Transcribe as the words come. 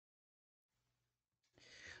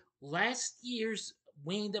Last year's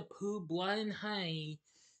Winnie the Pooh Blood and Honey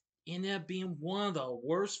ended up being one of the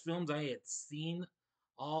worst films I had seen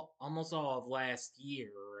almost all of last year,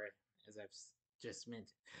 as I've just mentioned.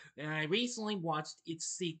 And I recently watched its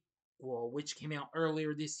sequel, which came out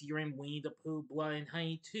earlier this year in Winnie the Pooh Blood and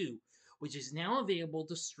Honey 2, which is now available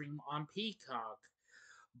to stream on Peacock.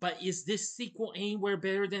 But is this sequel anywhere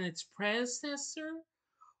better than its predecessor?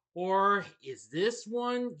 Or is this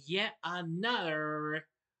one yet another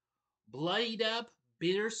bloodied up,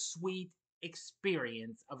 bittersweet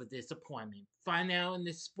experience of a disappointment? Find out in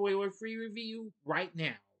this spoiler free review right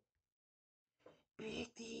now.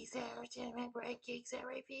 Big D's Entertainment Rankings and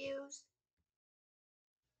Reviews.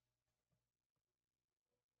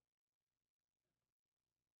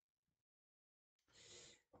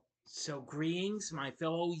 So, greetings, my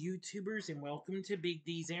fellow YouTubers, and welcome to Big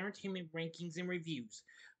D's Entertainment Rankings and Reviews.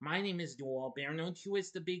 My name is Doyle, better known to you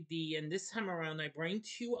as the Big D, and this time around I bring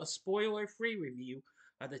to you a spoiler free review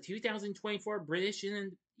of the 2024 British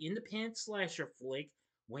independent slasher flick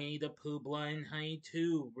Winnie the Pooh Blood and Honey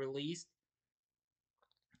 2, released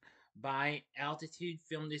by Altitude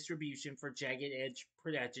Film Distribution for Jagged Edge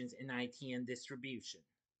Productions and ITN Distribution.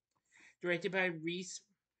 Directed by Reese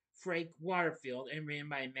Frake Waterfield and written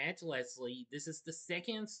by Matt Leslie, this is the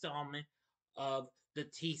second installment of the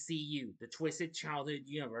TCU, the Twisted Childhood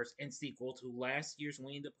Universe, and sequel to last year's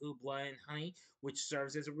Winnie the Pooh Blood and Honey, which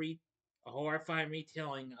serves as a horrifying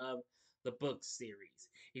retelling of the book series.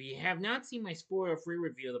 If you have not seen my spoiler-free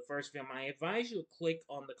review of the first film, I advise you to click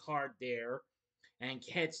on the card there and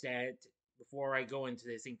catch that before I go into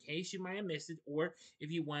this, in case you might have missed it, or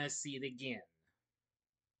if you want to see it again.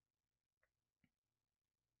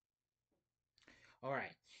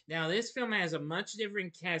 Alright, now this film has a much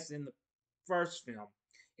different cast than the first film.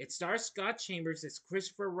 It stars Scott Chambers as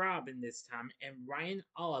Christopher Robin this time, and Ryan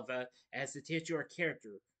Oliver as the titular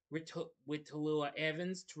character, with Tallulah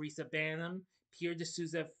Evans, Teresa Banham, Pierre de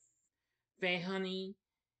Souza Faye Honey,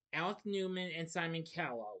 Alec Newman, and Simon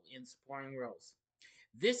Callow in supporting roles.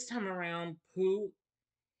 This time around, Pooh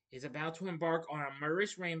is about to embark on a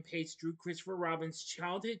murderous rampage through Christopher Robin's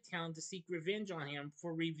childhood town to seek revenge on him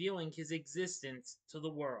for revealing his existence to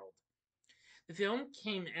the world. The film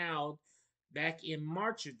came out back in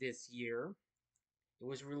March of this year. It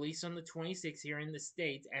was released on the 26th here in the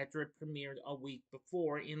States after it premiered a week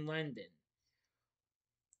before in London.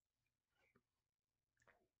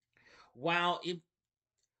 While it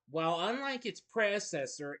while unlike its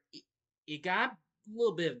predecessor, it got a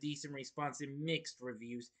little bit of decent response in mixed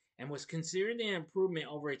reviews and was considered an improvement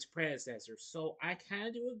over its predecessor. So I kind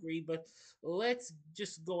of do agree, but let's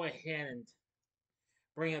just go ahead and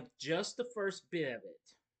bring up just the first bit of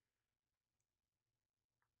it.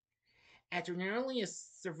 After narrowly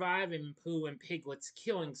surviving Pooh and Piglet's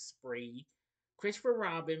killing spree, Christopher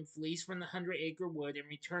Robin flees from the Hundred Acre Wood and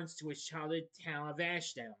returns to his childhood town of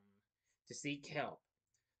Ashdown to seek help.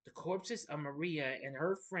 The corpses of Maria and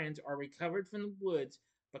her friends are recovered from the woods,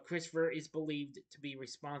 but Christopher is believed to be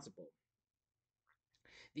responsible.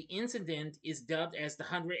 The incident is dubbed as the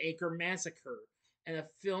Hundred Acre Massacre, and a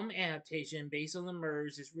film adaptation based on the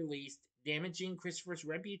murders is released, damaging Christopher's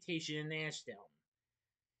reputation in Ashdown.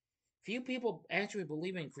 Few people actually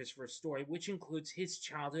believe in Christopher's story, which includes his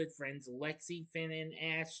childhood friends Lexi, Finn, and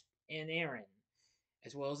Ash and Aaron,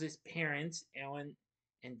 as well as his parents, Ellen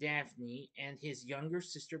and Daphne, and his younger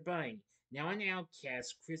sister Bunny. Now an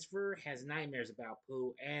outcast, Christopher has nightmares about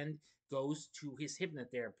Pooh and goes to his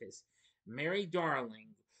hypnotherapist, Mary Darling,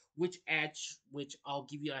 which I'll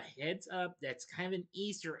give you a heads up, that's kind of an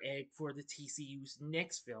Easter egg for the TCU's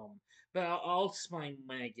next film, but I'll explain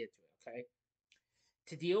when I get to it, okay?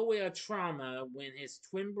 To deal with a trauma when his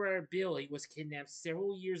twin brother Billy was kidnapped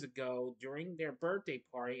several years ago during their birthday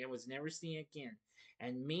party and was never seen again.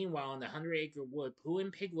 And meanwhile, in the Hundred Acre Wood, Pooh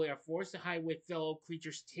and Piglet are forced to hide with fellow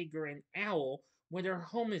creatures Tigger and Owl when their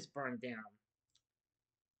home is burned down.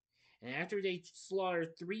 And after they slaughter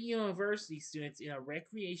 3 university students in a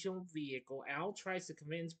recreational vehicle, Owl tries to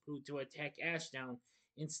convince Pooh to attack Ashdown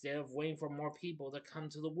instead of waiting for more people to come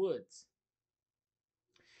to the woods.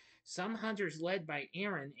 Some hunters led by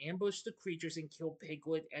Aaron ambush the creatures and kill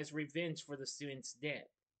Piglet as revenge for the student's death.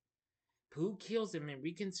 Pooh kills him and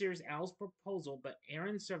reconsiders Owl's proposal, but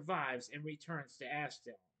Aaron survives and returns to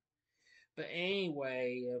Ashdown. But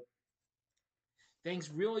anyway,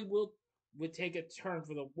 things really would take a turn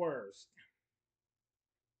for the worst.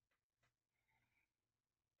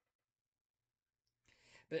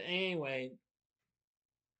 But anyway,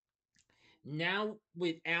 now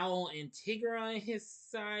with Owl and Tigger on his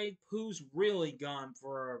side, Pooh's really gone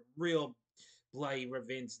for a real bloody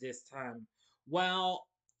revenge this time. While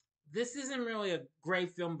This isn't really a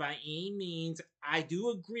great film by any means. I do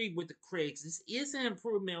agree with the critics. This is an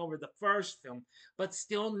improvement over the first film, but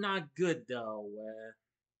still not good though.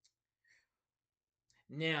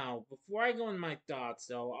 Now, before I go into my thoughts,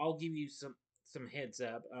 though, I'll give you some heads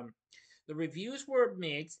up. The reviews were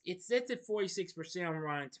mixed. It sets at 46% on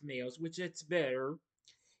Rotten Tomatoes, which it's better.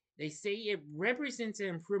 They say it represents an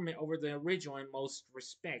improvement over the original in most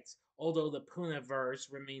respects, although the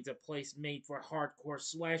Poohverse remains a place made for hardcore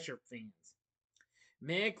slasher fans.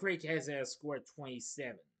 Metacritic has a score of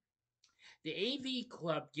 27. The AV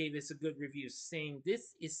Club gave us a good review, saying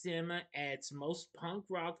this is cinema at its most punk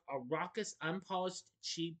rock, a raucous, unpolished,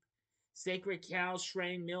 cheap, sacred cow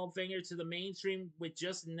shredding middle finger to the mainstream with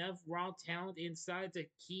just enough raw talent inside to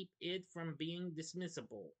keep it from being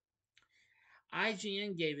dismissible.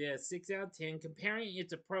 IGN gave it a 6 out of 10, comparing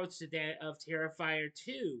its approach to that of Terrifier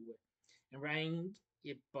 2, and writing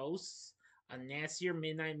it boasts a nastier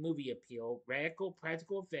midnight movie appeal, radical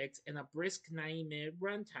practical effects, and a brisk 90-minute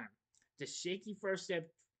runtime. The shaky first step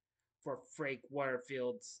for Frank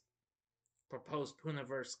Waterfield's proposed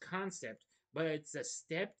Poohverse concept, but it's a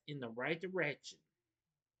step in the right direction.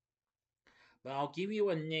 But I'll give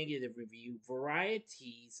you a negative review.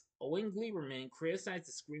 Variety's Owen Gleiberman criticized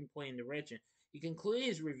the screenplay and direction. He concluded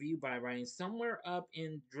his review by writing, "Somewhere up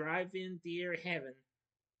in drive-in theater heaven,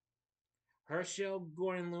 Herschel,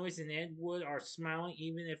 Gordon Lewis, and Ed Wood are smiling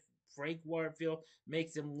even if Frank Waterfield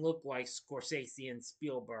makes them look like Scorsese and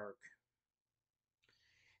Spielberg."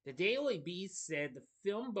 The Daily Beast said the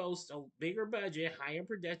film boasts a bigger budget, higher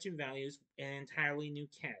production values, and an entirely new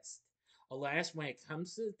cast. Alas, when it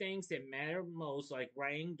comes to the things that matter most, like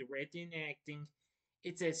writing, directing, and acting,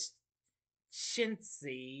 it's as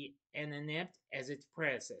chintzy and inept as its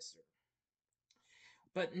predecessor.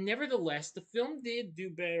 But nevertheless, the film did do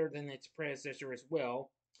better than its predecessor as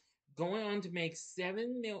well, going on to make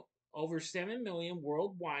over 7 million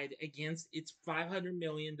worldwide against its 500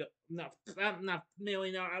 million, not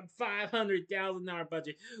million, $500,000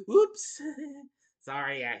 budget. Oops,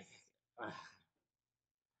 sorry, uh,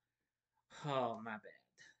 oh my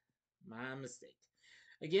bad, my mistake.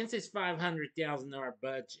 Against its $500,000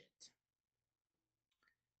 budget.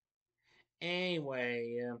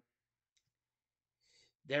 Anyway,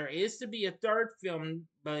 there is to be a third film,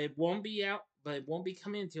 but it won't be out. But it won't be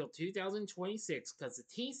coming until 2026 because the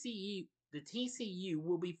TCU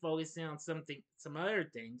will be focusing on some other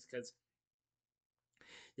things because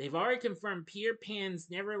they've already confirmed Peter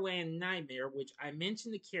Pan's Neverland Nightmare, which I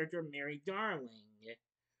mentioned the character Mary Darling,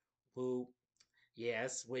 who,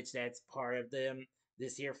 yes, which that's part of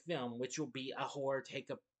this here film, which will be a horror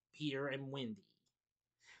take of Peter and Wendy,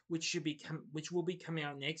 which will be coming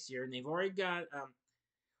out next year, and they've already got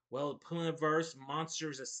well, Poohverse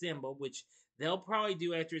Monsters Assemble, which they'll probably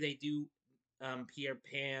do after they do Peter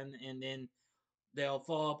Pan, and then they'll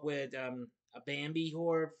follow up with a Bambi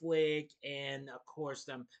horror flick, and of course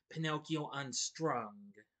Pinocchio Unstrung.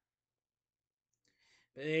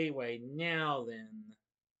 But anyway, now then.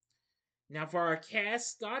 Now for our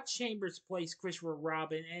cast, Scott Chambers plays Christopher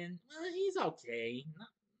Robin, and he's okay.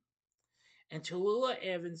 And Tallulah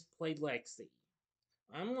Evans played Lexi.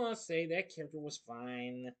 I'm gonna say that character was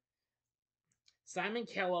fine. Simon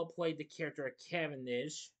Cowell played the character of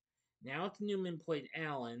Cavendish. Alec Newman played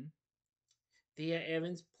Alan. Thea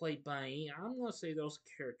Evans played Bunny. I'm gonna say those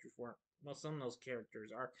characters weren't. Well, some of those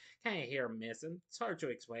characters are kind of hit or miss, and it's hard to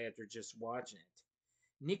explain after just watching it.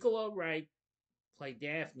 Nicola Wright played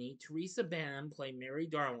Daphne. Teresa Bannon played Mary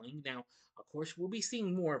Darling. Now, of course, we'll be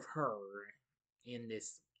seeing more of her in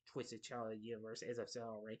this Twisted Childhood universe, as I've said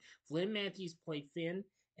already. Flynn Matthews played Finn,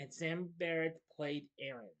 and Sam Barrett played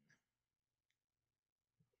Aaron.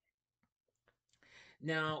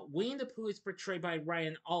 Now, Winnie the Pooh is portrayed by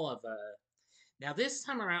Ryan Oliver. Now, this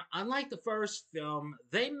time around, unlike the first film,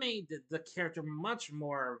 they made the character much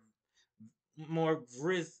more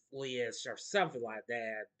grisly-ish or something like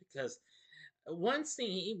that. Because one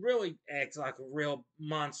scene, he really acts like a real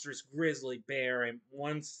monstrous grizzly bear in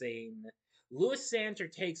one scene. Louis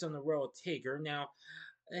Santer takes on the role of Tigger. Now,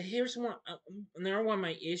 here's another one of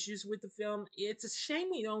my issues with the film. It's a shame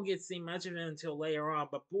we don't get to see much of it until later on,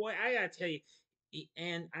 but boy, I gotta tell you,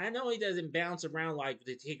 and I know he doesn't bounce around like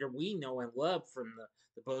the Tigger we know and love from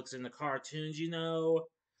the books and the cartoons, you know.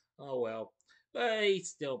 Oh well, but he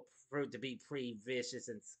still proved to be pretty vicious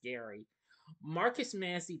and scary. Marcus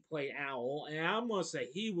Massey played Owl, and I must say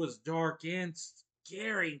he was dark and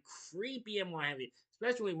scary and creepy and what have you,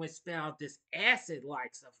 especially when spit out this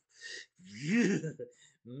acid-like stuff.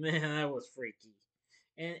 Man, that was freaky.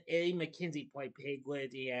 And Eddie McKenzie played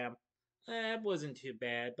Piglet. Yeah, that wasn't too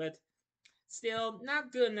bad, but Still,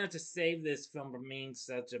 not good enough to save this film from being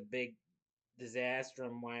such a big disaster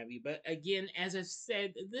and what have you. But again, as I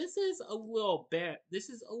said, this is a little bit. This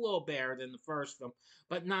is a little better than the first film,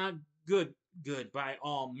 but not good. Good by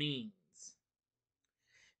all means.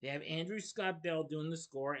 They have Andrew Scott Bell doing the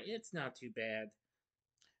score. It's not too bad.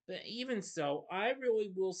 But even so, I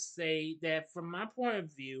really will say that from my point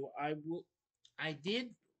of view, I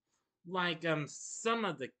did like some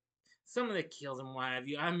of the kills and what have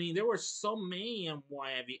you. I mean, there were so many and what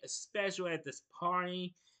have you, especially at this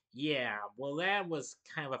party. Yeah, well, that was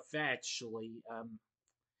kind of a factually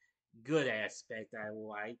good aspect I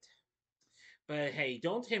liked. But hey,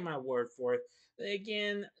 don't take my word for it.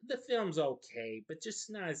 Again, the film's okay, but just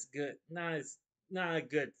not as good, not a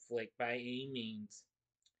good flick by any means.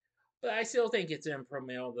 But I still think it's an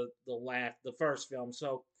improvement over the first film.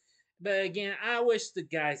 So, but again, I wish the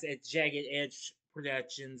guys at Jagged Edge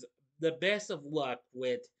Productions the best of luck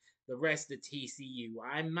with the rest of TCU.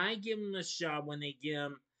 I might give them a shot when they get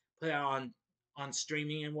them put out on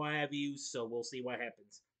streaming and what have you. So we'll see what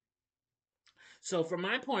happens. So from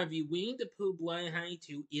my point of view, Winnie the Pooh Blood and Honey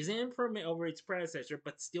 2 is an improvement over its predecessor,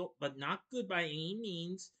 but not good by any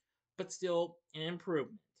means, but still an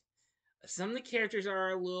improvement. Some of the characters are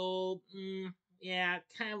a little, yeah,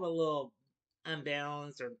 kind of a little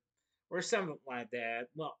unbalanced or something like that.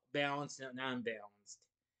 Well, balanced and unbalanced.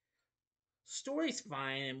 Story's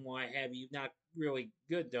fine and what have you. Not really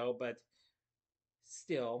good though, but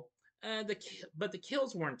still. But the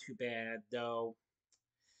kills weren't too bad though.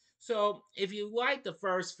 So if you like the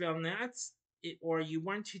first film, that's it, or you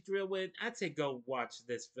weren't too thrilled with it, I'd say go watch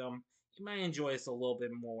this film. You might enjoy this a little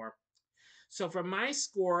bit more. So for my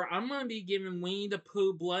score, I'm going to be giving Winnie the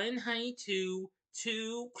Pooh Blood and Honey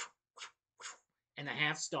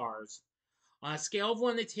 2.5 stars. On a scale of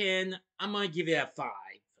 1 to 10, I'm going to give it a 5.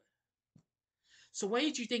 So what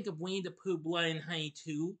did you think of Winnie the Pooh Blood and Honey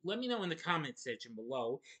 2? Let me know in the comments section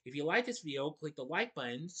below. If you like this video, click the like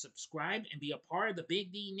button, subscribe, and be a part of the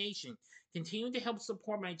Big D Nation. Continue to help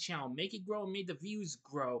support my channel. Make it grow and make the views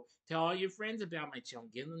grow. Tell all your friends about my channel.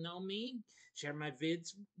 Get them to know me. Share my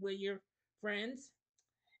vids with your friends.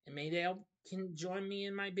 And maybe they can join me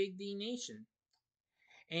in my Big D Nation.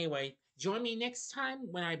 Anyway, join me next time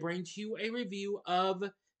when I bring to you a review of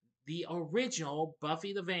the original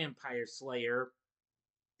Buffy the Vampire Slayer,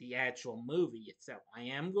 the actual movie itself. I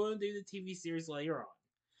am going to do the TV series later on.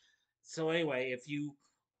 So anyway, if you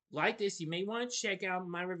like this, you may want to check out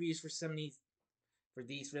my reviews for some of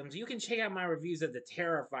these films. You can check out my reviews of the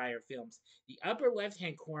Terrifier films. The upper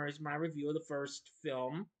left-hand corner is my review of the first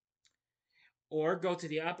film. Or go to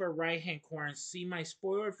the upper right-hand corner and see my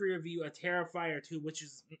spoiler-free review of Terrifier 2, which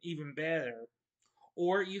is even better.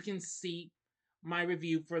 Or you can see my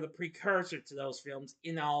review for the precursor to those films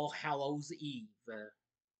in All Hallows Eve.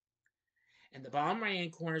 And the bottom right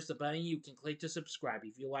hand corner is the button you can click to subscribe.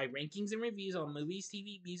 If you like rankings and reviews on movies,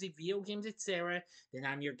 TV, music, video games, etc., then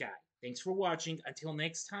I'm your guy. Thanks for watching. Until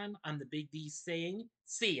next time, I'm the Big D saying,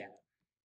 see ya.